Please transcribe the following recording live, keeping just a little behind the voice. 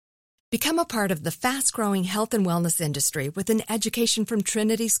Become a part of the fast-growing health and wellness industry with an education from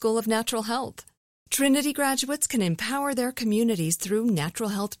Trinity School of Natural Health. Trinity graduates can empower their communities through natural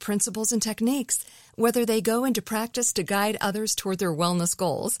health principles and techniques, whether they go into practice to guide others toward their wellness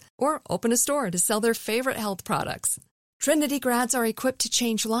goals or open a store to sell their favorite health products. Trinity grads are equipped to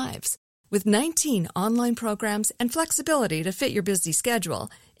change lives. With 19 online programs and flexibility to fit your busy schedule,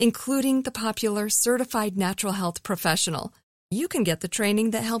 including the popular Certified Natural Health Professional, you can get the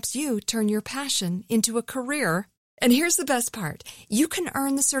training that helps you turn your passion into a career. And here's the best part. You can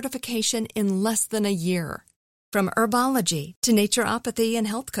earn the certification in less than a year. From herbology to naturopathy and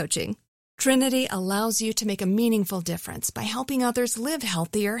health coaching, Trinity allows you to make a meaningful difference by helping others live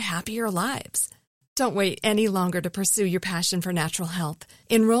healthier, happier lives. Don't wait any longer to pursue your passion for natural health.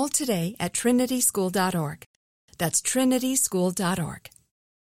 Enroll today at trinityschool.org. That's trinityschool.org.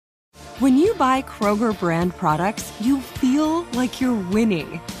 When you buy Kroger brand products, you feel like you're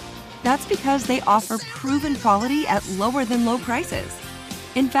winning. That's because they offer proven quality at lower than low prices.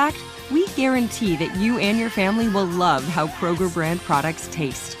 In fact, we guarantee that you and your family will love how Kroger brand products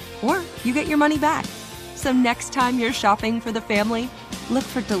taste, or you get your money back. So next time you're shopping for the family, look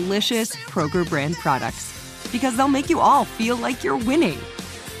for delicious Kroger brand products, because they'll make you all feel like you're winning.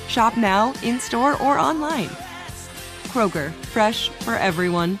 Shop now, in-store, or online. Kroger, fresh for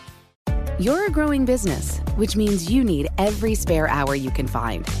everyone. You're a growing business, which means you need every spare hour you can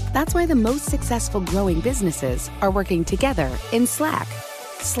find. That's why the most successful growing businesses are working together in Slack.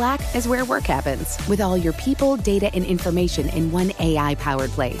 Slack is where work happens, with all your people, data, and information in one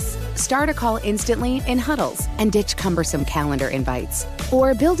AI-powered place. Start a call instantly in huddles and ditch cumbersome calendar invites.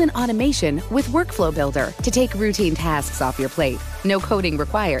 Or build an automation with Workflow Builder to take routine tasks off your plate. No coding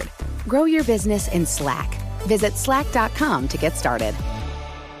required. Grow your business in Slack. Visit slack.com to get started.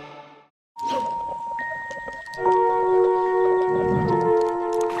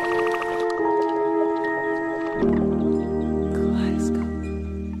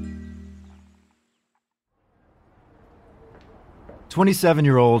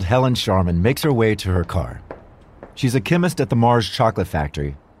 "27-year-old Helen Sharman makes her way to her car. She's a chemist at the Mars Chocolate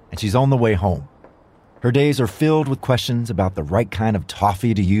Factory, and she's on the way home. Her days are filled with questions about the right kind of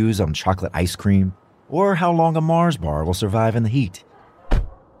toffee to use on chocolate ice cream, or how long a Mars bar will survive in the heat.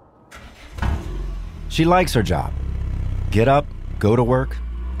 She likes her job. Get up, go to work,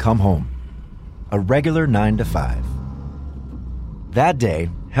 come home. A regular 9 to 5. That day,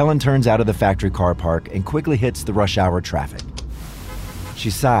 Helen turns out of the factory car park and quickly hits the rush hour traffic. She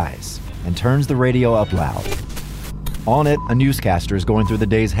sighs and turns the radio up loud. On it, a newscaster is going through the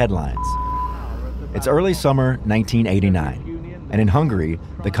day's headlines. It's early summer 1989, and in Hungary,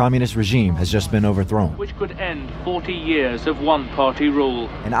 the communist regime has just been overthrown. Which could end 40 years of one-party rule.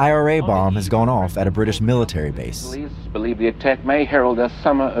 An IRA bomb has gone off at a British military base. Police believe the attack may herald a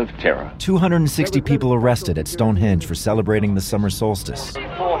summer of terror. 260 people arrested at Stonehenge for celebrating the summer solstice.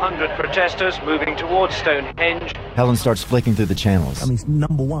 400 protesters moving towards Stonehenge. Helen starts flicking through the channels. I mean, it's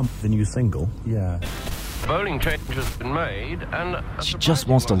 #1, the new single. Yeah. Bowling change has been made, and she just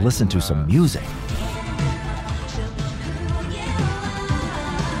wants to listen to some music.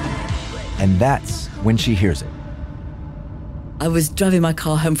 And that's when she hears it. I was driving my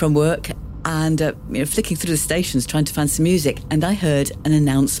car home from work and flicking through the stations trying to find some music, and I heard an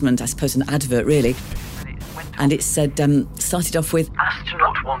announcement, I suppose an advert really, and it said, started off with,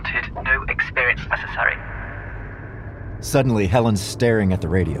 "Astronaut wanted, no experience necessary." Suddenly, Helen's staring at the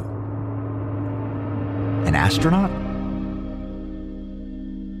radio. An astronaut?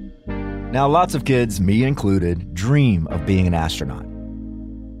 Now, lots of kids, me included, dream of being an astronaut.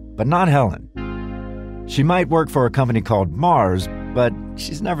 But not Helen. She might work for a company called Mars, but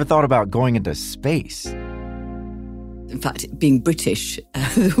she's never thought about going into space. In fact, being British,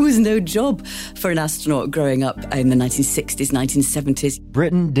 there was no job for an astronaut growing up in the 1960s, 1970s.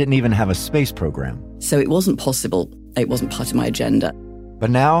 Britain didn't even have a space program. So it wasn't possible. It wasn't part of my agenda. But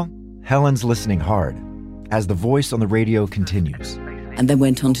now, Helen's listening hard as the voice on the radio continues. And then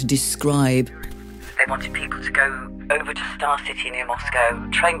went on to describe. They wanted people to go over to Star City near Moscow,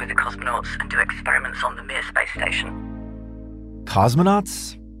 train with the cosmonauts, and do experiments on the Mir space station.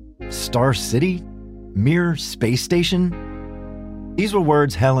 Cosmonauts? Star City? Mir space station? These were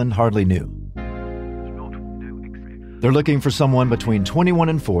words Helen hardly knew. They're looking for someone between 21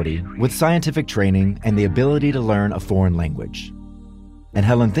 and 40 with scientific training and the ability to learn a foreign language. And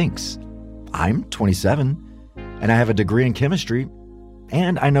Helen thinks, I'm 27, and I have a degree in chemistry,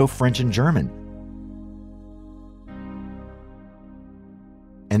 and I know French and German.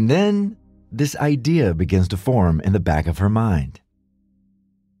 And then this idea begins to form in the back of her mind.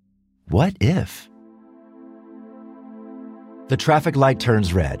 What if? The traffic light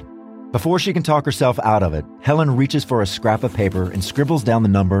turns red. Before she can talk herself out of it, Helen reaches for a scrap of paper and scribbles down the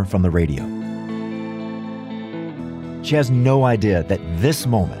number from the radio. She has no idea that this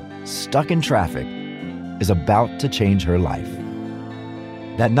moment, stuck in traffic, is about to change her life.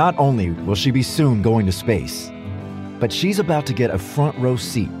 That not only will she be soon going to space, but she's about to get a front row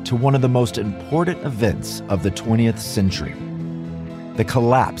seat to one of the most important events of the 20th century, the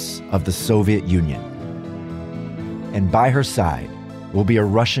collapse of the Soviet Union. And by her side will be a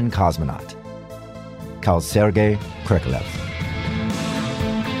Russian cosmonaut called Sergei Krikalev.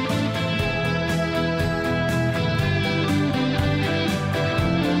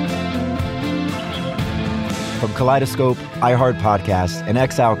 From Kaleidoscope, iHeart Podcasts, and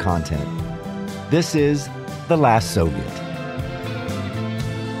Exile Content, this is The Last Soviet.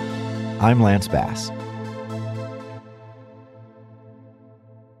 I'm Lance Bass.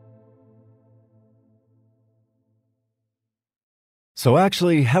 So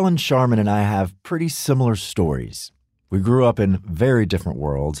actually, Helen Sharman and I have pretty similar stories. We grew up in very different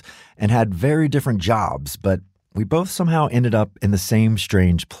worlds and had very different jobs, but we both somehow ended up in the same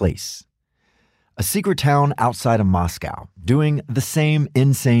strange place. A secret town outside of Moscow, doing the same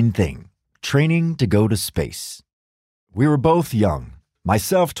insane thing, training to go to space. We were both young,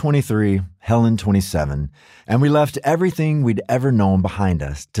 myself 23, Helen 27, and we left everything we'd ever known behind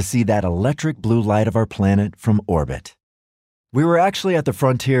us to see that electric blue light of our planet from orbit. We were actually at the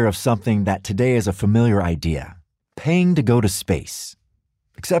frontier of something that today is a familiar idea, paying to go to space.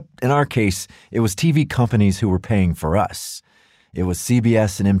 Except in our case, it was TV companies who were paying for us. It was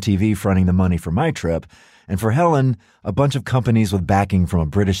CBS and MTV fronting the money for my trip, and for Helen, a bunch of companies with backing from a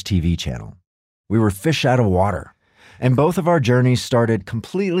British TV channel. We were fish out of water, and both of our journeys started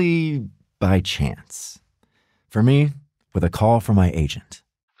completely by chance. For me, with a call from my agent.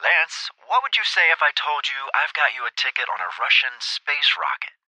 Lance, what would you say if I told you I've got you a ticket on a Russian space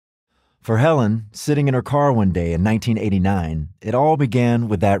rocket? For Helen, sitting in her car one day in 1989, it all began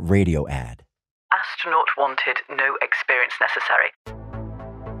with that radio ad. Astronaut wanted, no experience necessary.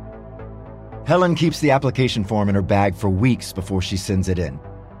 Helen keeps the application form in her bag for weeks before she sends it in.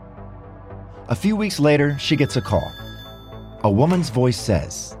 A few weeks later, she gets a call. A woman's voice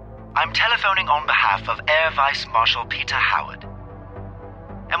says, I'm telephoning on behalf of Air Vice Marshal Peter Howard,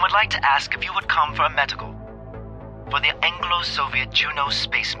 and would like to ask if you would come for a medical for the Anglo-Soviet Juno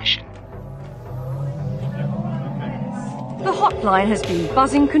space mission. The hotline has been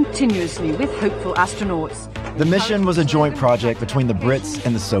buzzing continuously with hopeful astronauts. The mission was a joint project between the Brits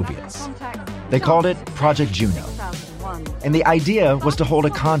and the Soviets. They called it Project Juno. And the idea was to hold a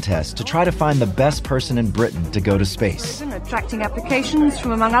contest to try to find the best person in Britain to go to space. Attracting applications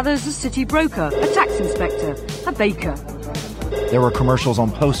from, among others, a city broker, a tax inspector, a baker. There were commercials on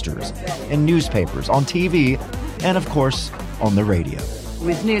posters, in newspapers, on TV, and of course, on the radio.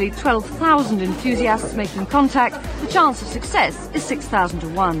 With nearly 12,000 enthusiasts making contact, the chance of success is 6,000 to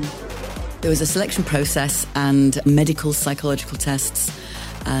 1. There was a selection process and medical, psychological tests,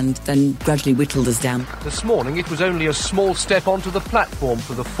 and then gradually whittled us down. This morning it was only a small step onto the platform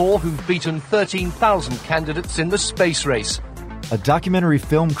for the four who've beaten 13,000 candidates in the space race. A documentary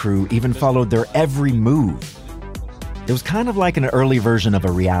film crew even followed their every move. It was kind of like an early version of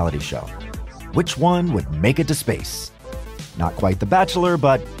a reality show. Which one would make it to space? Not quite The Bachelor,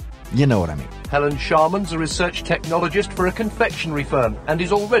 but you know what I mean. Helen Sharman's a research technologist for a confectionery firm and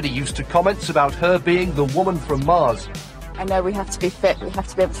is already used to comments about her being the woman from Mars. I know we have to be fit, we have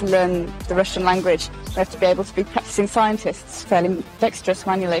to be able to learn the Russian language, we have to be able to be practicing scientists, fairly dexterous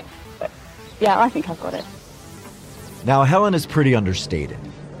manually. But yeah, I think I've got it. Now, Helen is pretty understated.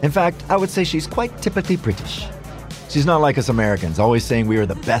 In fact, I would say she's quite typically British. She's not like us Americans, always saying we are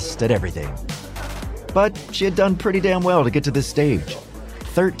the best at everything. But she had done pretty damn well to get to this stage.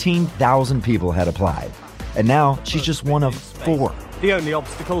 13,000 people had applied, and now she's just one of 4. The only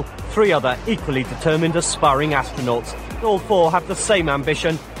obstacle, 3 other equally determined aspiring astronauts. All 4 have the same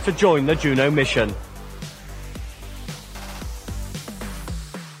ambition to join the Juno mission.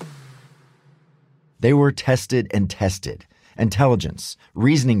 They were tested and tested. Intelligence,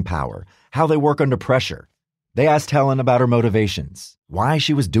 reasoning power, how they work under pressure. They asked Helen about her motivations, why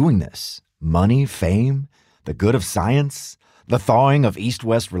she was doing this. Money, fame, the good of science, the thawing of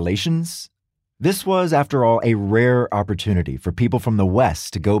East-West relations. This was, after all, a rare opportunity for people from the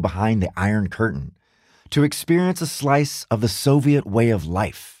West to go behind the Iron Curtain, to experience a slice of the Soviet way of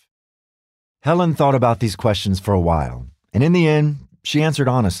life. Helen thought about these questions for a while, and in the end, she answered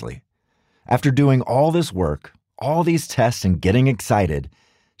honestly. After doing all this work, all these tests and getting excited,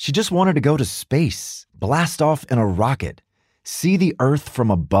 she just wanted to go to space, blast off in a rocket, see the Earth from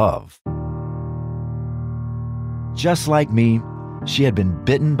above. Just like me, she had been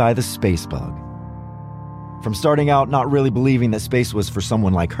bitten by the space bug. From starting out not really believing that space was for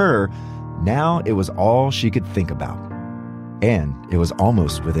someone like her, now it was all she could think about. And it was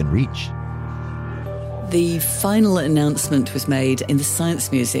almost within reach. The final announcement was made in the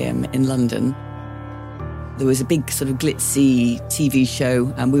Science Museum in London. There was a big sort of glitzy TV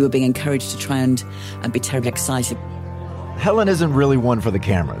show, and we were being encouraged to try and be terribly excited. Helen isn't really one for the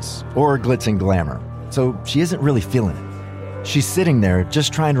cameras or glitz and glamour, so she isn't really feeling it. She's sitting there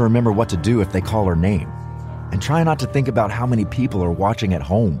just trying to remember what to do if they call her name, and try not to think about how many people are watching at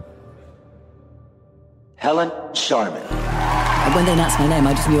home. Helen Sharman. And when they announced my name,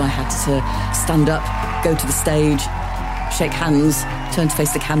 I just knew I had to stand up, go to the stage, shake hands, turn to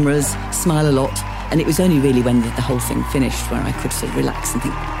face the cameras, smile a lot. And it was only really when the whole thing finished where I could sort of relax and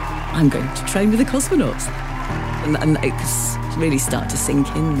think, I'm going to train with the cosmonauts. And it could really start to sink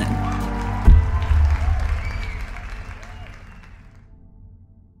in then.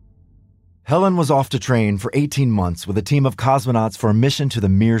 Helen was off to train for 18 months with a team of cosmonauts for a mission to the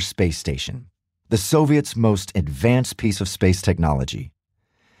Mir space station, the Soviets' most advanced piece of space technology.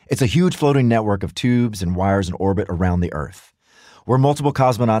 It's a huge floating network of tubes and wires in orbit around the Earth, where multiple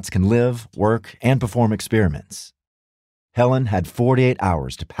cosmonauts can live, work, and perform experiments. Helen had 48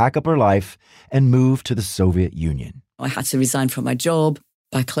 hours to pack up her life and move to the Soviet Union. I had to resign from my job,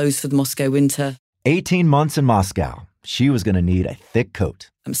 buy clothes for the Moscow winter. 18 months in Moscow. She was going to need a thick coat.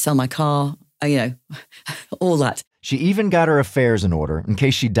 Sell my car, all that. She even got her affairs in order in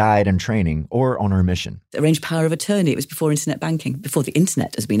case she died in training or on her mission. Arranged power of attorney. It was before internet banking, before the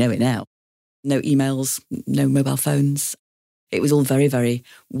internet as we know it now. No emails, no mobile phones. It was all very, very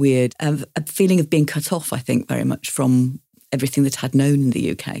weird. A feeling of being cut off, I think, very much from everything that I'd known in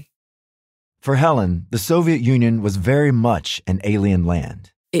the UK. For Helen, the Soviet Union was very much an alien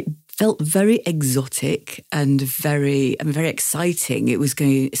land. It felt very exotic and very exciting. It was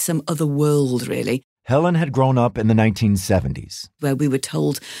going some other world, really. Helen had grown up in the 1970s, where we were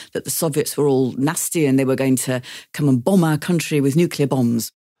told that the Soviets were all nasty and they were going to come and bomb our country with nuclear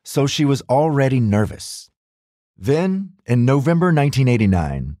bombs. So she was already nervous. Then, in November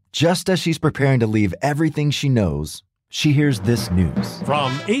 1989, just as she's preparing to leave everything she knows, she hears this news.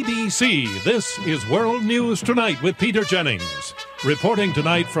 From ABC, this is World News Tonight with Peter Jennings. Reporting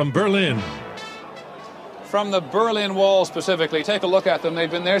tonight from Berlin. From the Berlin Wall specifically, take a look at them.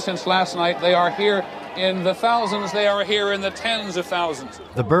 They've been there since last night. They are here in the thousands. They are here in the tens of thousands.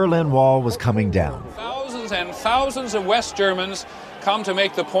 The Berlin Wall was coming down. Thousands and thousands of West Germans come to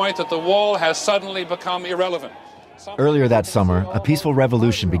make the point that the wall has suddenly become irrelevant. Earlier that summer, a peaceful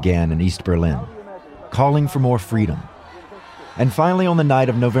revolution began in East Berlin, calling for more freedom. And finally, on the night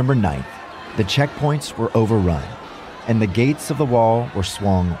of November 9th, the checkpoints were overrun, and the gates of the wall were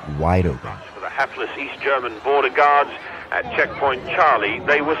swung wide open. For the hapless East German border guards at checkpoint Charlie,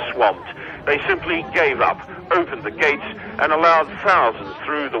 they were swamped. They simply gave up, opened the gates, and allowed thousands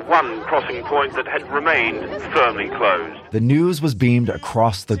through the one crossing point that had remained firmly closed. The news was beamed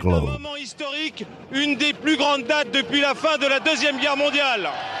across the globe. Une des plus grandes dates depuis la fin de la Deuxième Guerre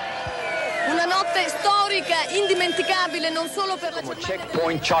mondiale. Una notte storica, indimenticabile, non solo per la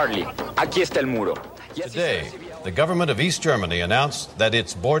Checkpoint Charlie. Aquí está el muro. Today, the government of East Germany announced that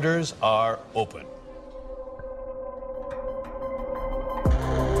its borders are open.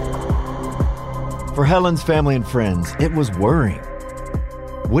 For Helen's family and friends, it was worrying.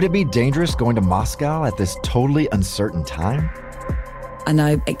 Would it be dangerous going to Moscow at this totally uncertain time? And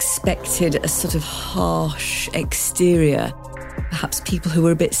I expected a sort of harsh exterior. Perhaps people who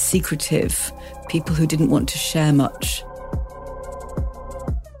were a bit secretive, people who didn't want to share much.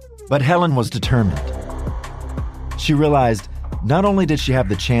 But Helen was determined. She realized not only did she have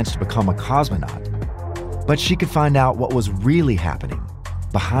the chance to become a cosmonaut, but she could find out what was really happening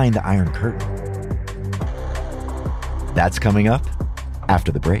behind the Iron Curtain. That's coming up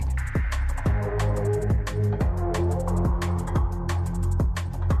after the break.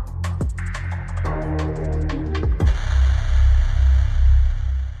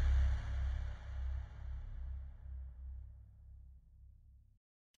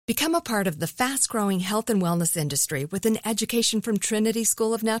 Become a part of the fast-growing health and wellness industry with an education from Trinity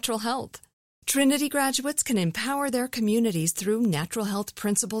School of Natural Health. Trinity graduates can empower their communities through natural health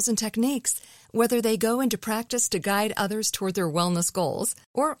principles and techniques, whether they go into practice to guide others toward their wellness goals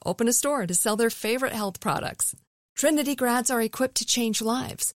or open a store to sell their favorite health products. Trinity grads are equipped to change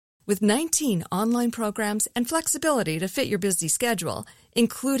lives with 19 online programs and flexibility to fit your busy schedule,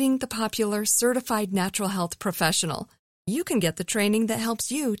 including the popular Certified Natural Health Professional. You can get the training that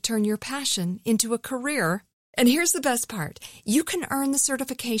helps you turn your passion into a career. And here's the best part. You can earn the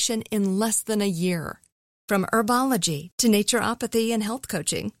certification in less than a year. From herbology to naturopathy and health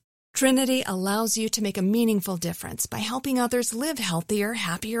coaching, Trinity allows you to make a meaningful difference by helping others live healthier,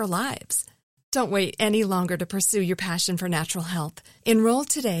 happier lives. Don't wait any longer to pursue your passion for natural health. Enroll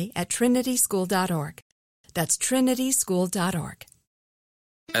today at trinityschool.org. That's trinityschool.org.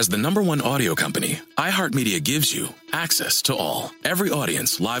 As the #1 audio company, iHeartMedia gives you access to all. Every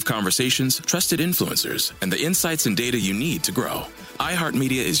audience, live conversations, trusted influencers, and the insights and data you need to grow.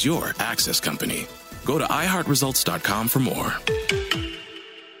 iHeartMedia is your access company. Go to iHeartResults.com for more.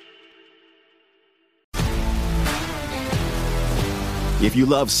 If you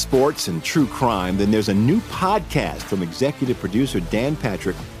love sports and true crime, then there's a new podcast from executive producer Dan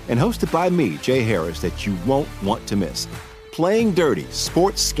Patrick and hosted by me, Jay Harris, that you won't want to miss. Playing Dirty: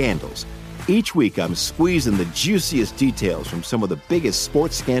 Sports Scandals. Each week, I'm squeezing the juiciest details from some of the biggest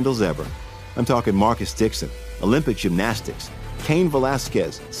sports scandals ever. I'm talking Marcus Dixon, Olympic gymnastics, Cain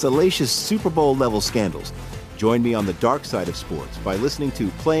Velasquez, salacious Super Bowl-level scandals. Join me on the dark side of sports by listening to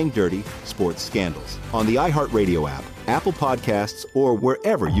Playing Dirty: Sports Scandals on the iHeartRadio app, Apple Podcasts, or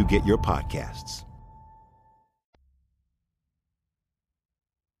wherever you get your podcasts.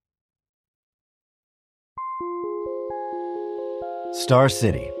 Star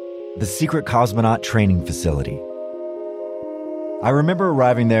City, the secret cosmonaut training facility. I remember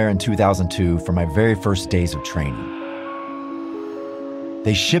arriving there in 2002 for my very first days of training.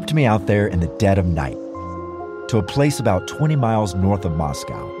 They shipped me out there in the dead of night to a place about 20 miles north of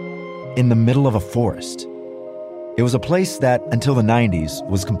Moscow, in the middle of a forest. It was a place that, until the 90s,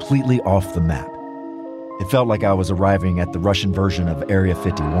 was completely off the map. It felt like I was arriving at the Russian version of Area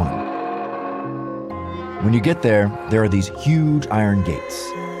 51. When you get there, there are these huge iron gates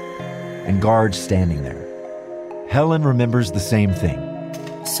and guards standing there. Helen remembers the same thing.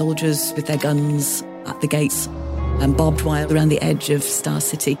 Soldiers with their guns at the gates and barbed wire around the edge of Star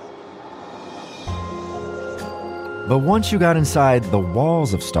City. But once you got inside the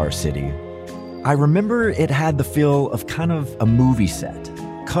walls of Star City, I remember it had the feel of kind of a movie set,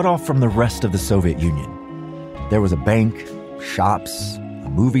 cut off from the rest of the Soviet Union. There was a bank, shops, a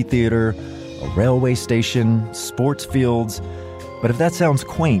movie theater, a railway station, sports fields. But if that sounds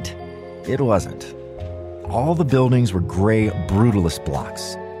quaint, it wasn't. All the buildings were gray, brutalist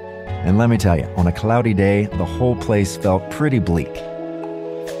blocks. And let me tell you, on a cloudy day, the whole place felt pretty bleak.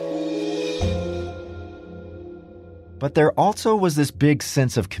 But there also was this big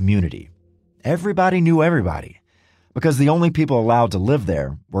sense of community. Everybody knew everybody, because the only people allowed to live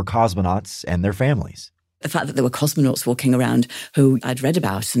there were cosmonauts and their families. The fact that there were cosmonauts walking around who I'd read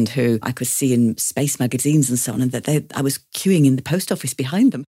about and who I could see in space magazines and so on, and that I was queuing in the post office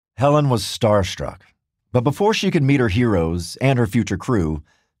behind them. Helen was starstruck. But before she could meet her heroes and her future crew,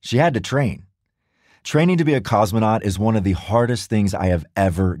 she had to train. Training to be a cosmonaut is one of the hardest things I have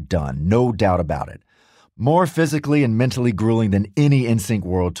ever done, no doubt about it. More physically and mentally grueling than any NSYNC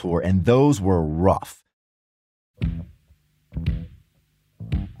World Tour, and those were rough.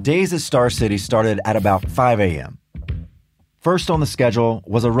 Days at Star City started at about 5 a.m. First on the schedule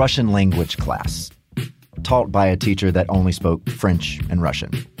was a Russian language class, taught by a teacher that only spoke French and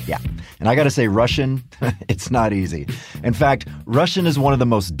Russian. Yeah, and I gotta say, Russian, it's not easy. In fact, Russian is one of the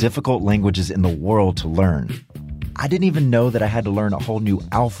most difficult languages in the world to learn. I didn't even know that I had to learn a whole new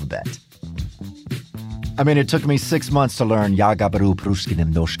alphabet. I mean, it took me 6 months to learn Ya Gabaru Prushkin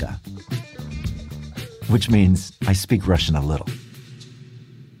Nemnoshka, which means I speak Russian a little.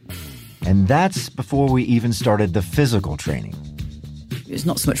 And that's before we even started the physical training. It's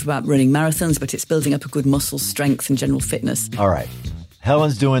not so much about running marathons, but it's building up a good muscle strength and general fitness. All right.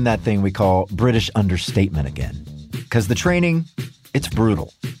 Helen's doing that thing we call British understatement again. Because the training, it's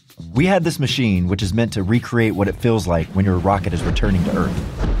brutal. We had this machine which is meant to recreate what it feels like when your rocket is returning to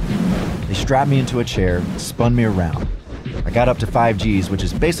Earth. They strapped me into a chair, spun me around. I got up to 5 Gs, which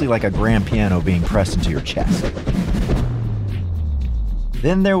is basically like a grand piano being pressed into your chest.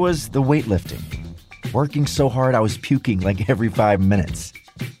 Then there was the weightlifting. Working so hard I was puking like every 5 minutes.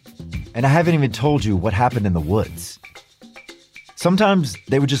 And I haven't even told you what happened in the woods. Sometimes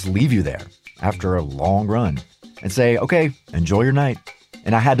they would just leave you there after a long run and say, okay, enjoy your night.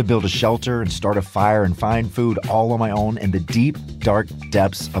 And I had to build a shelter and start a fire and find food all on my own in the deep, dark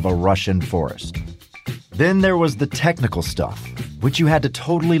depths of a Russian forest. Then there was the technical stuff, which you had to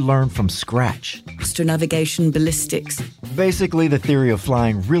totally learn from scratch. Astronavigation, ballistics. Basically the theory of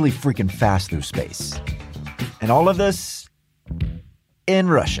flying really freaking fast through space. And all of this in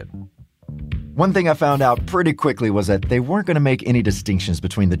Russian. One thing I found out pretty quickly was that they weren't going to make any distinctions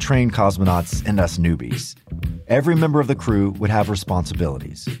between the trained cosmonauts and us newbies. Every member of the crew would have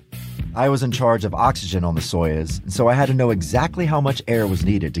responsibilities. I was in charge of oxygen on the Soyuz, and so I had to know exactly how much air was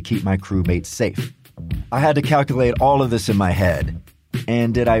needed to keep my crewmates safe. I had to calculate all of this in my head.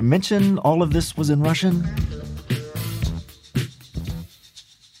 And did I mention all of this was in Russian?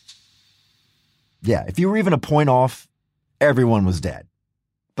 Yeah, if you were even a point off, everyone was dead.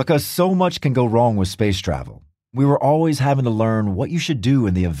 Because so much can go wrong with space travel. We were always having to learn what you should do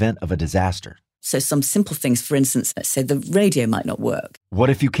in the event of a disaster. So some simple things, for instance, let's say the radio might not work. What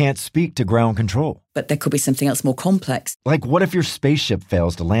if you can't speak to ground control? But there could be something else more complex. Like, what if your spaceship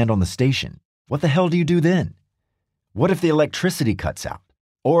fails to land on the station? What the hell do you do then? What if the electricity cuts out?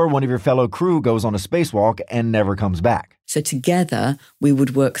 Or one of your fellow crew goes on a spacewalk and never comes back? So together, we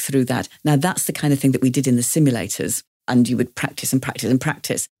would work through that. Now, that's the kind of thing that we did in the simulators. And you would practice and practice and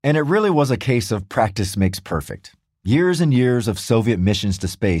practice. And it really was a case of practice makes perfect. Years and years of Soviet missions to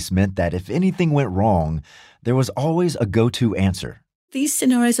space meant that if anything went wrong, there was always a go-to answer. These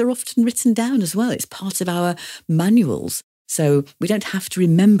scenarios are often written down as well. It's part of our manuals. So we don't have to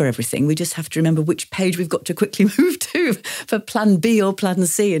remember everything. We just have to remember which page we've got to quickly move to for plan B or plan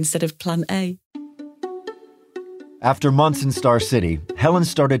C instead of plan A. After months in Star City, Helen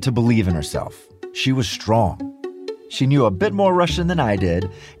started to believe in herself. She was strong. She knew a bit more Russian than I did,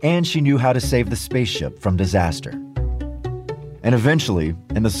 and she knew how to save the spaceship from disaster. And eventually,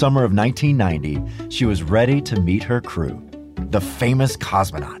 in the summer of 1990, she was ready to meet her crew, the famous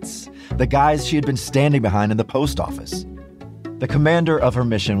cosmonauts, the guys she had been standing behind in the post office. The commander of her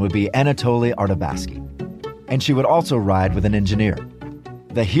mission would be Anatoly Artabaski, and she would also ride with an engineer,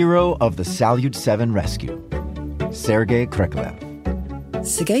 the hero of the Salyut 7 rescue, Sergei Krikalev.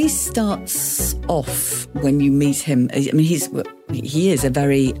 Sergei starts off when you meet him. I mean, he is a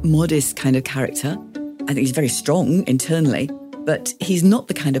very modest kind of character. I think he's very strong internally, but he's not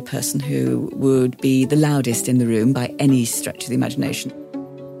the kind of person who would be the loudest in the room by any stretch of the imagination.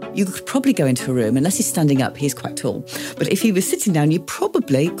 You could probably go into a room, unless he's standing up, he's quite tall. But if he was sitting down, you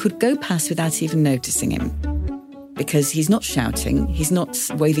probably could go past without even noticing him. Because he's not shouting, he's not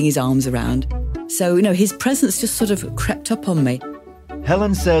waving his arms around. So, his presence just sort of crept up on me.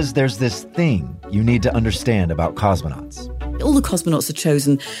 Helen says there's this thing you need to understand about cosmonauts. All the cosmonauts are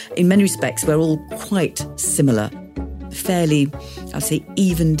chosen, in many respects, we're all quite similar. Fairly, I'd say,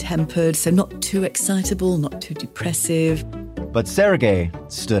 even-tempered, so not too excitable, not too depressive. But Sergei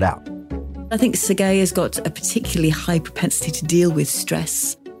stood out. I think Sergei has got a particularly high propensity to deal with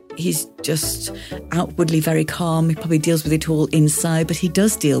stress. He's just outwardly very calm. He probably deals with it all inside, but he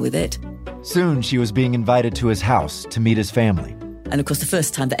does deal with it. Soon she was being invited to his house to meet his family. And of course, the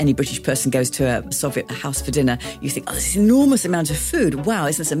first time that any British person goes to a Soviet house for dinner, you think, oh, this enormous amount of food. Wow,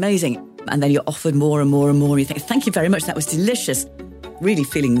 isn't this amazing? And then you're offered more and more and more. And you think, thank you very much. That was delicious. Really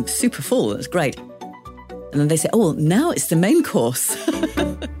feeling super full. That's great. And then they say, oh, well, now it's the main course.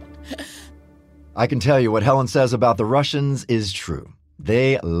 I can tell you what Helen says about the Russians is true.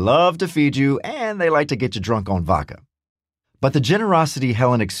 They love to feed you and they like to get you drunk on vodka. But the generosity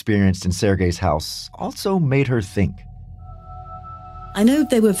Helen experienced in Sergei's house also made her think. I know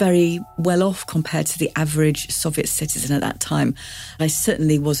they were very well off compared to the average Soviet citizen at that time. I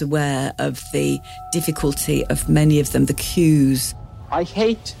certainly was aware of the difficulty of many of them, the queues. I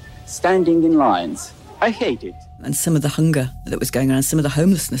hate standing in lines. I hate it. And some of the hunger that was going around, some of the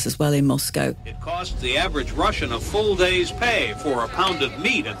homelessness as well in Moscow. It costs the average Russian a full day's pay for a pound of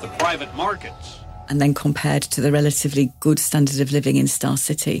meat at the private markets. And then compared to the relatively good standard of living in Star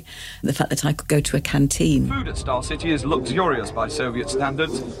City, the fact that I could go to a canteen. Food at Star City is luxurious by Soviet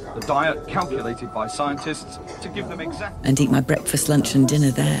standards, the diet calculated by scientists to give them exact... And eat my breakfast, lunch and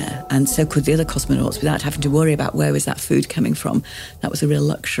dinner there. And so could the other cosmonauts without having to worry about where was that food coming from. That was a real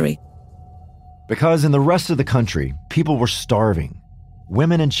luxury. Because in the rest of the country, people were starving.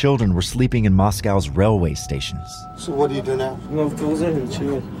 Women and children were sleeping in Moscow's railway stations. So what do you do now?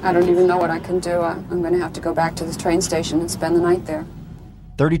 I don't even know what I can do. I'm going to have to go back to the train station and spend the night there.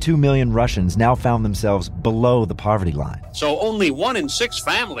 32 million Russians now found themselves below the poverty line. So only 1 in 6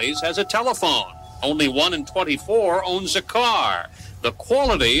 families has a telephone. Only 1 in 24 owns a car. The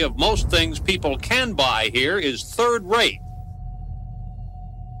quality of most things people can buy here is third rate.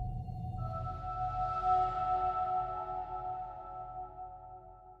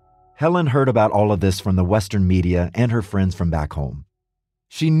 Helen heard about all of this from the Western media and her friends from back home.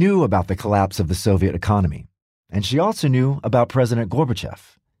 She knew about the collapse of the Soviet economy, and she also knew about President Gorbachev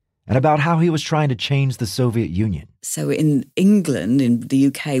and about how he was trying to change the Soviet Union. So in England, in the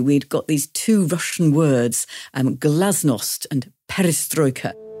UK, we'd got these 2 Russian words, glasnost and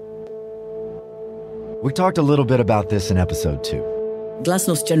perestroika. We talked a little bit about this in episode 2.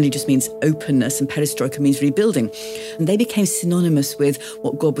 Glasnost generally just means openness and perestroika means rebuilding. And they became synonymous with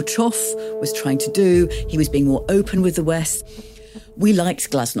what Gorbachev was trying to do. He was being more open with the West. We liked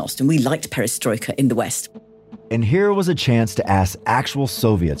glasnost and we liked perestroika in the West. And here was a chance to ask actual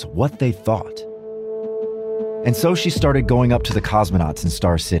Soviets what they thought. And so she started going up to the cosmonauts in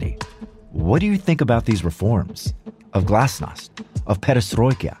Star City. What do you think about these reforms? Of glasnost? Of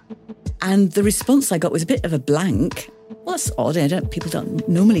perestroika? And the response I got was a bit of a blank. Well, that's odd. People don't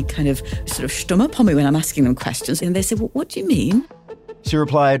normally kind of sort of stum up on me when I'm asking them questions. And they say, well, what do you mean? She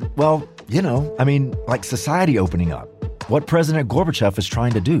replied, well, like society opening up. What President Gorbachev is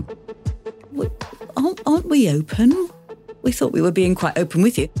trying to do. Aren't we open? We thought we were being quite open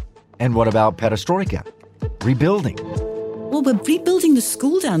with you. And what about perestroika? Rebuilding. Well, we're rebuilding the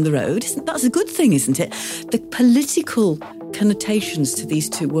school down the road. That's a good thing, isn't it? The political connotations to these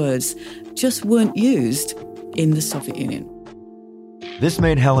two words just weren't used in the Soviet Union. This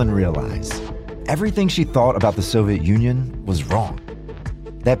made Helen realize everything she thought about the Soviet Union was wrong.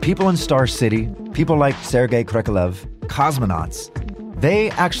 That people in Star City, people like Sergei Krikalev, cosmonauts, they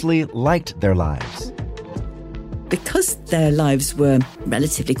actually liked their lives. Because their lives were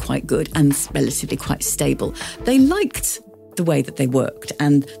relatively quite good and relatively quite stable, they liked the way that they worked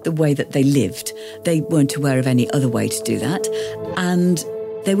and the way that they lived. They weren't aware of any other way to do that. And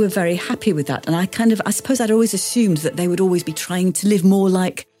they were very happy with that. And I suppose I'd always assumed that they would always be trying to live more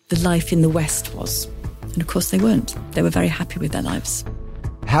like the life in the West was. And of course they weren't. They were very happy with their lives.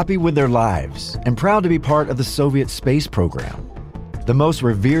 Happy with their lives and proud to be part of the Soviet space program. The most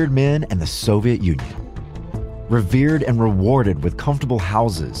revered men in the Soviet Union. Revered and rewarded with comfortable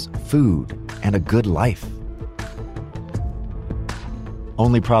houses, food, and a good life.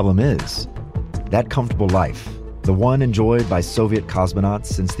 Only problem is, that comfortable life, the one enjoyed by Soviet cosmonauts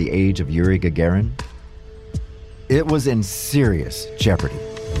since the age of Yuri Gagarin, it was in serious jeopardy.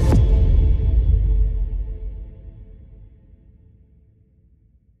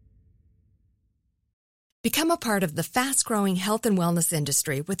 Become a part of the fast-growing health and wellness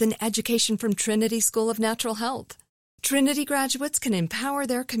industry with an education from Trinity School of Natural Health. Trinity graduates can empower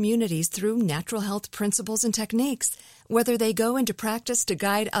their communities through natural health principles and techniques, whether they go into practice to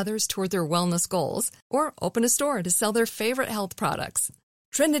guide others toward their wellness goals or open a store to sell their favorite health products.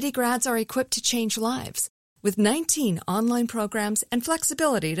 Trinity grads are equipped to change lives with 19 online programs and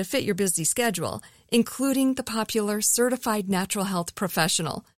flexibility to fit your busy schedule, including the popular Certified Natural Health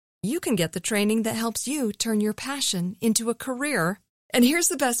Professional. You can get the training that helps you turn your passion into a career. And here's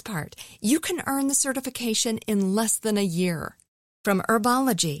the best part. You can earn the certification in less than a year. From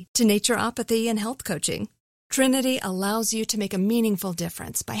herbology to naturopathy and health coaching, Trinity allows you to make a meaningful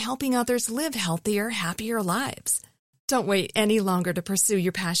difference by helping others live healthier, happier lives. Don't wait any longer to pursue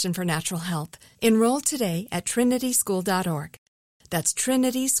your passion for natural health. Enroll today at trinityschool.org. That's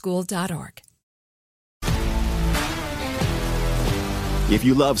trinityschool.org. If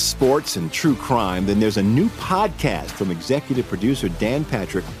you love sports and true crime, then there's a new podcast from executive producer Dan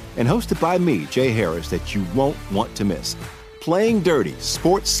Patrick and hosted by me, Jay Harris, that you won't want to miss. Playing Dirty: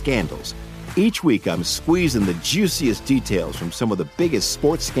 Sports Scandals. Each week, I'm squeezing the juiciest details from some of the biggest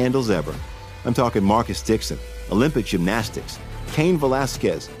sports scandals ever. I'm talking Marcus Dixon, Olympic gymnastics, Cain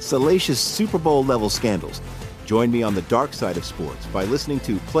Velasquez, salacious Super Bowl-level scandals. Join me on the dark side of sports by listening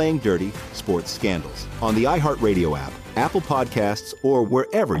to Playing Dirty: Sports Scandals on the iHeartRadio app, Apple Podcasts, or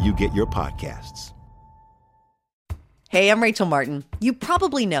wherever you get your podcasts. Hey, I'm Rachel Martin. You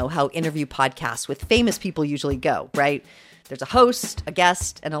probably know how interview podcasts with famous people usually go, right? There's a host, a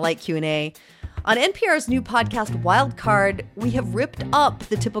guest, and a light Q&A. On NPR's new podcast, Wildcard, we have ripped up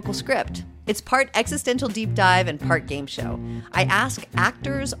the typical script. It's part existential deep dive and part game show. I ask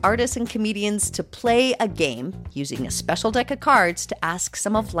actors, artists, and comedians to play a game using a special deck of cards to ask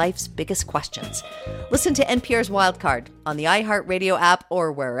some of life's biggest questions. Listen to NPR's Wildcard on the iHeartRadio app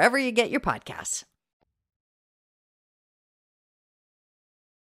or wherever you get your podcasts.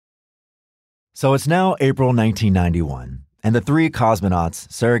 So it's now April 1991, and the three cosmonauts,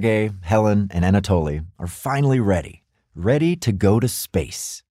 Sergei, Helen, and Anatoly, are finally ready to go to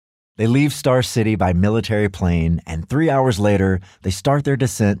space. They leave Star City by military plane, and 3 hours later, they start their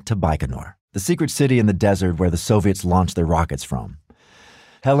descent to Baikonur, the secret city in the desert where the Soviets launched their rockets from.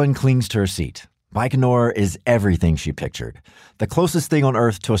 Helen clings to her seat. Baikonur is everything she pictured, the closest thing on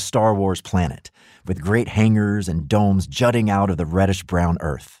Earth to a Star Wars planet, with great hangars and domes jutting out of the reddish-brown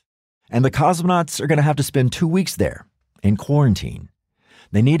Earth. And the cosmonauts are going to have to spend 2 weeks there, in quarantine.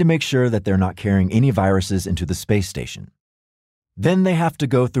 They need to make sure that they're not carrying any viruses into the space station. Then they have to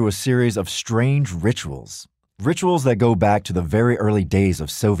go through a series of strange rituals that go back to the very early days of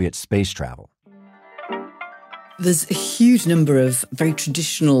Soviet space travel. There's a huge number of very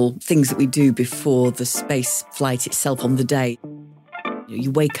traditional things that we do before the space flight itself on the day. You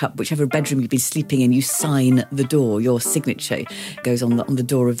wake up, whichever bedroom you've been sleeping in, you sign the door. Your signature goes on the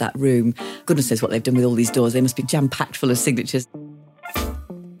door of that room. Goodness knows what they've done with all these doors. They must be jam-packed full of signatures.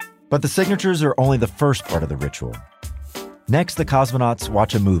 But the signatures are only the first part of the ritual. Next, the cosmonauts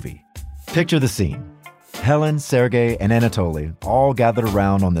watch a movie. Picture the scene. Helen, Sergei, and Anatoly all gathered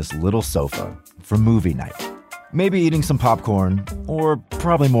around on this little sofa for movie night. Maybe eating some popcorn, or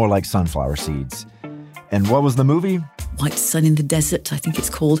probably more like sunflower seeds. And what was the movie? White Sun in the Desert, I think it's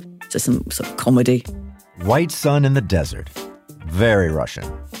called. So some sort of comedy. White Sun in the Desert. Very Russian.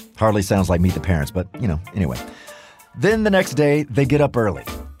 Hardly sounds like Meet the Parents, but, anyway. Then the next day, they get up early,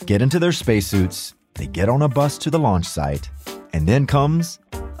 get into their spacesuits, they get on a bus to the launch site, and then comes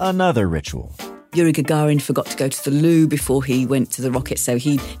another ritual. Yuri Gagarin forgot to go to the loo before he went to the rocket, so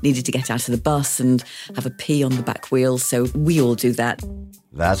he needed to get out of the bus and have a pee on the back wheel, so we all do that.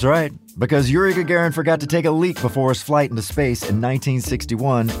 That's right. Because Yuri Gagarin forgot to take a leak before his flight into space in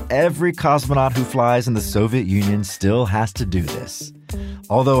 1961, every cosmonaut who flies in the Soviet Union still has to do this.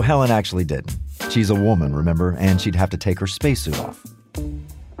 Although Helen actually didn't. She's a woman, remember, and she'd have to take her spacesuit off.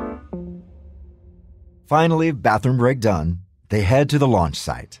 Finally, bathroom break done, they head to the launch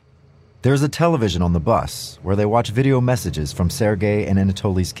site. There's a television on the bus where they watch video messages from Sergei and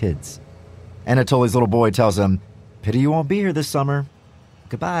Anatoly's kids. Anatoly's little boy tells him, "Pity you won't be here this summer.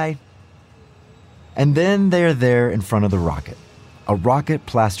 Goodbye." And then they're there in front of the rocket. A rocket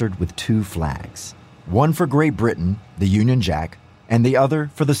plastered with two flags. One for Great Britain, the Union Jack, and the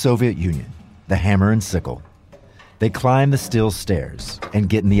other for the Soviet Union, the hammer and sickle. They climb the steel stairs and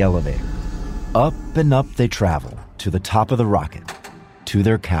get in the elevator. Up and up they travel to the top of the rocket, to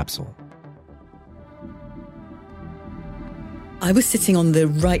their capsule. I was sitting on the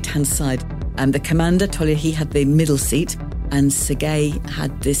right-hand side, and the commander, Tolya, he had the middle seat, and Sergei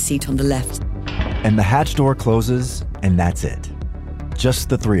had this seat on the left. And the hatch door closes, and that's it. Just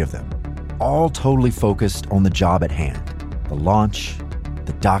the three of them, all totally focused on the job at hand, the launch,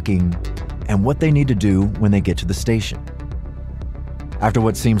 the docking, and what they need to do when they get to the station. After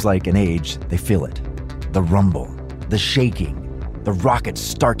what seems like an age, they feel it. The rumble, the shaking, the rockets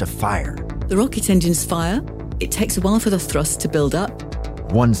start to fire. The rocket engines fire. It takes a while for the thrust to build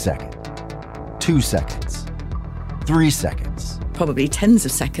up. 1 second, 2 seconds, 3 seconds. Probably tens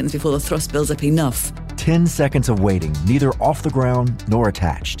of seconds before the thrust builds up enough. 10 seconds of waiting, neither off the ground nor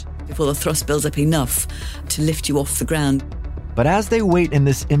attached. Before the thrust builds up enough to lift you off the ground. But as they wait in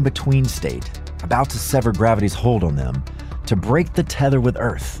this in-between state, about to sever gravity's hold on them, to break the tether with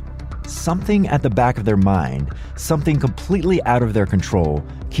Earth, something at the back of their mind, something completely out of their control,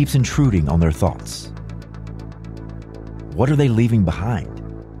 keeps intruding on their thoughts. What are they leaving behind?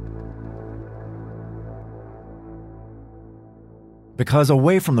 Because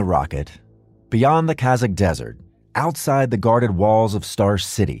away from the rocket, beyond the Kazakh desert, outside the guarded walls of Star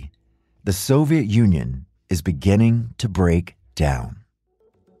City, the Soviet Union is beginning to break down.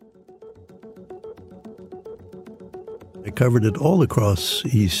 I covered it all across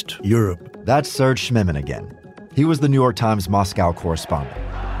East Europe. That's Serge Schmemann again. He was the New York Times Moscow correspondent.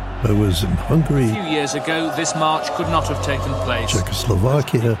 I was in Hungary. A few years ago, this march could not have taken place.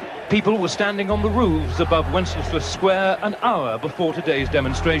 Czechoslovakia. People were standing on the roofs above Wenceslas Square an hour before today's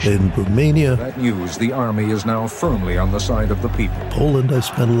demonstration. In Romania. That news, the army is now firmly on the side of the people. Poland, I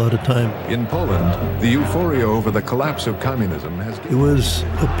spent a lot of time. In Poland, the euphoria over the collapse of communism has... It was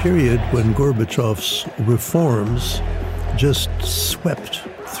a period when Gorbachev's reforms just swept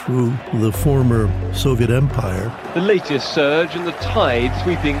through the former Soviet Empire. The latest surge and the tide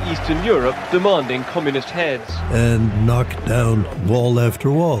sweeping Eastern Europe, demanding communist heads. And knocked down wall after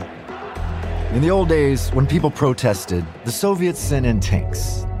wall. In the old days, when people protested, the Soviets sent in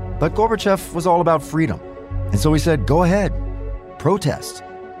tanks. But Gorbachev was all about freedom. And so he said, go ahead, protest,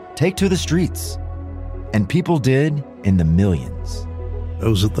 take to the streets. And people did in the millions. I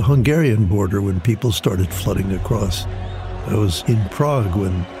was at the Hungarian border when people started flooding across. I was in Prague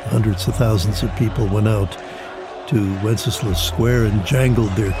when hundreds of thousands of people went out to Wenceslas Square and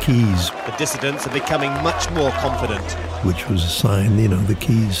jangled their keys. The dissidents are becoming much more confident. Which was a sign, the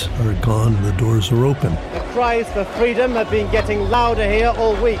keys are gone and the doors are open. The cries for freedom have been getting louder here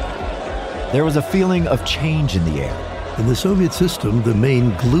all week. There was a feeling of change in the air. In the Soviet system, the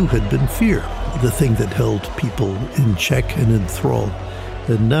main glue had been fear, the thing that held people in check and in thrall.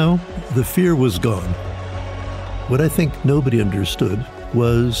 And now the fear was gone. What I think nobody understood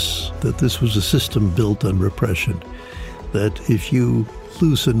was that this was a system built on repression, that if you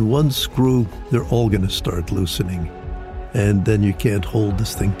loosen one screw, they're all going to start loosening, and then you can't hold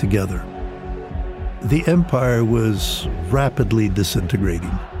this thing together. The empire was rapidly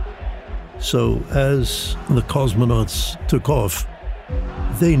disintegrating. So as the cosmonauts took off,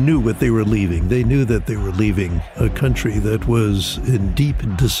 They knew what they were leaving. They knew that they were leaving a country that was in deep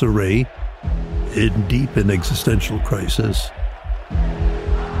disarray, in deep and existential crisis.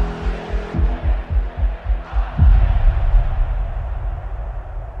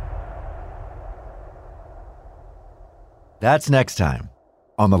 That's next time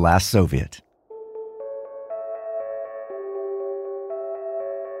on The Last Soviet.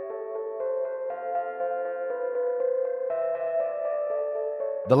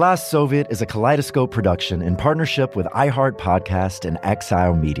 The Last Soviet is a Kaleidoscope production in partnership with iHeart Podcast and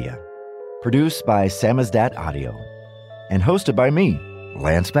Exile Media. Produced by Samizdat Audio. And hosted by me,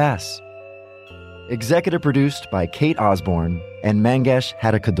 Lance Bass. Executive produced by Kate Osborne and Mangesh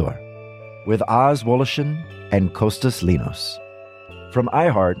Hadakador. With Oz Wolashin and Kostas Linos. From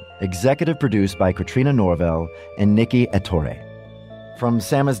iHeart, executive produced by Katrina Norvell and Nikki Ettore. From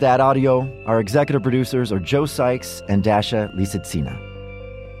Samizdat Audio, our executive producers are Joe Sykes and Dasha Lisitsina.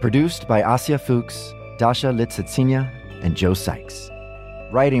 Produced by Asya Fuchs, Dasha Litsitsina, and Joe Sykes.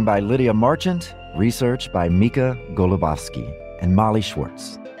 Writing by Lydia Marchant, research by Mika Golubovsky and Molly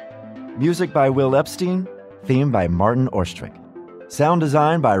Schwartz. Music by Will Epstein, theme by Martin Orstrick. Sound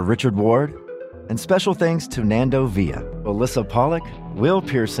design by Richard Ward, and special thanks to Nando Villa, Alyssa Pollock, Will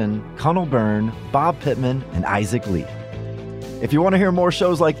Pearson, Connell Byrne, Bob Pittman, and Isaac Lee. If you want to hear more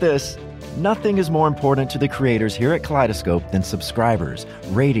shows like this, nothing is more important to the creators here at Kaleidoscope than subscribers,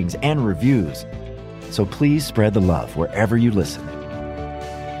 ratings, and reviews. So please spread the love wherever you listen.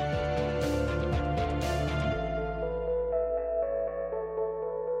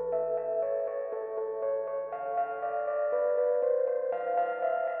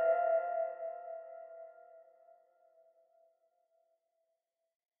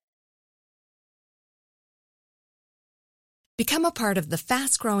 Become a part of the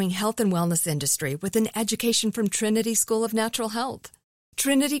fast-growing health and wellness industry with an education from Trinity School of Natural Health.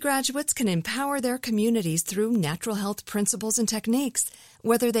 Trinity graduates can empower their communities through natural health principles and techniques,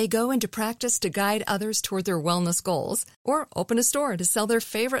 whether they go into practice to guide others toward their wellness goals or open a store to sell their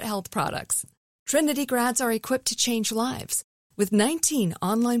favorite health products. Trinity grads are equipped to change lives with 19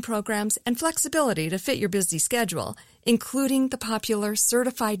 online programs and flexibility to fit your busy schedule, including the popular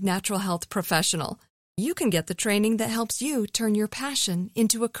Certified Natural Health Professional. You can get the training that helps you turn your passion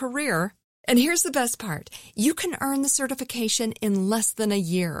into a career. And here's the best part. You can earn the certification in less than a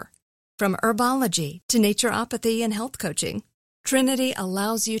year. From herbology to naturopathy and health coaching, Trinity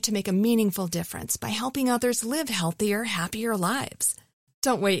allows you to make a meaningful difference by helping others live healthier, happier lives.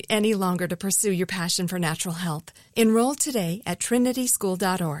 Don't wait any longer to pursue your passion for natural health. Enroll today at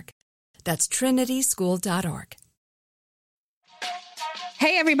trinityschool.org. That's trinityschool.org.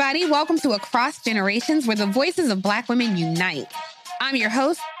 Hey everybody, welcome to Across Generations, where the voices of Black women unite. I'm your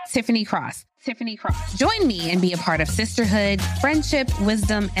host, Tiffany Cross. Join me and be a part of sisterhood, friendship,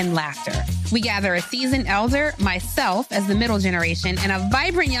 wisdom, and laughter. We gather a seasoned elder, myself as the middle generation, and a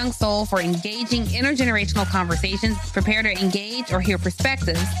vibrant young soul for engaging intergenerational conversations. Prepare to engage or hear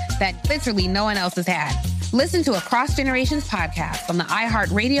perspectives that literally no one else has had. Listen to Across Generations podcast on the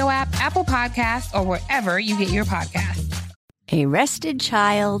iHeartRadio app, Apple Podcasts, or wherever you get your podcasts. A rested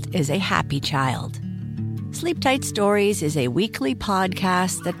child is a happy child. Sleep Tight Stories is a weekly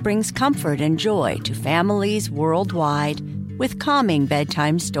podcast that brings comfort and joy to families worldwide with calming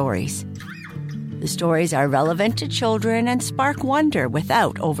bedtime stories. The stories are relevant to children and spark wonder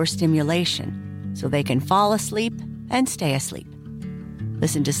without overstimulation, so they can fall asleep and stay asleep.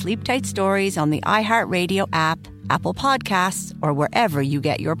 Listen to Sleep Tight Stories on the iHeartRadio app, Apple Podcasts, or wherever you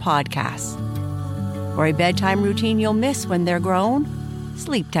get your podcasts. For a bedtime routine you'll miss when they're grown,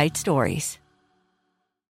 Sleep Tight Stories.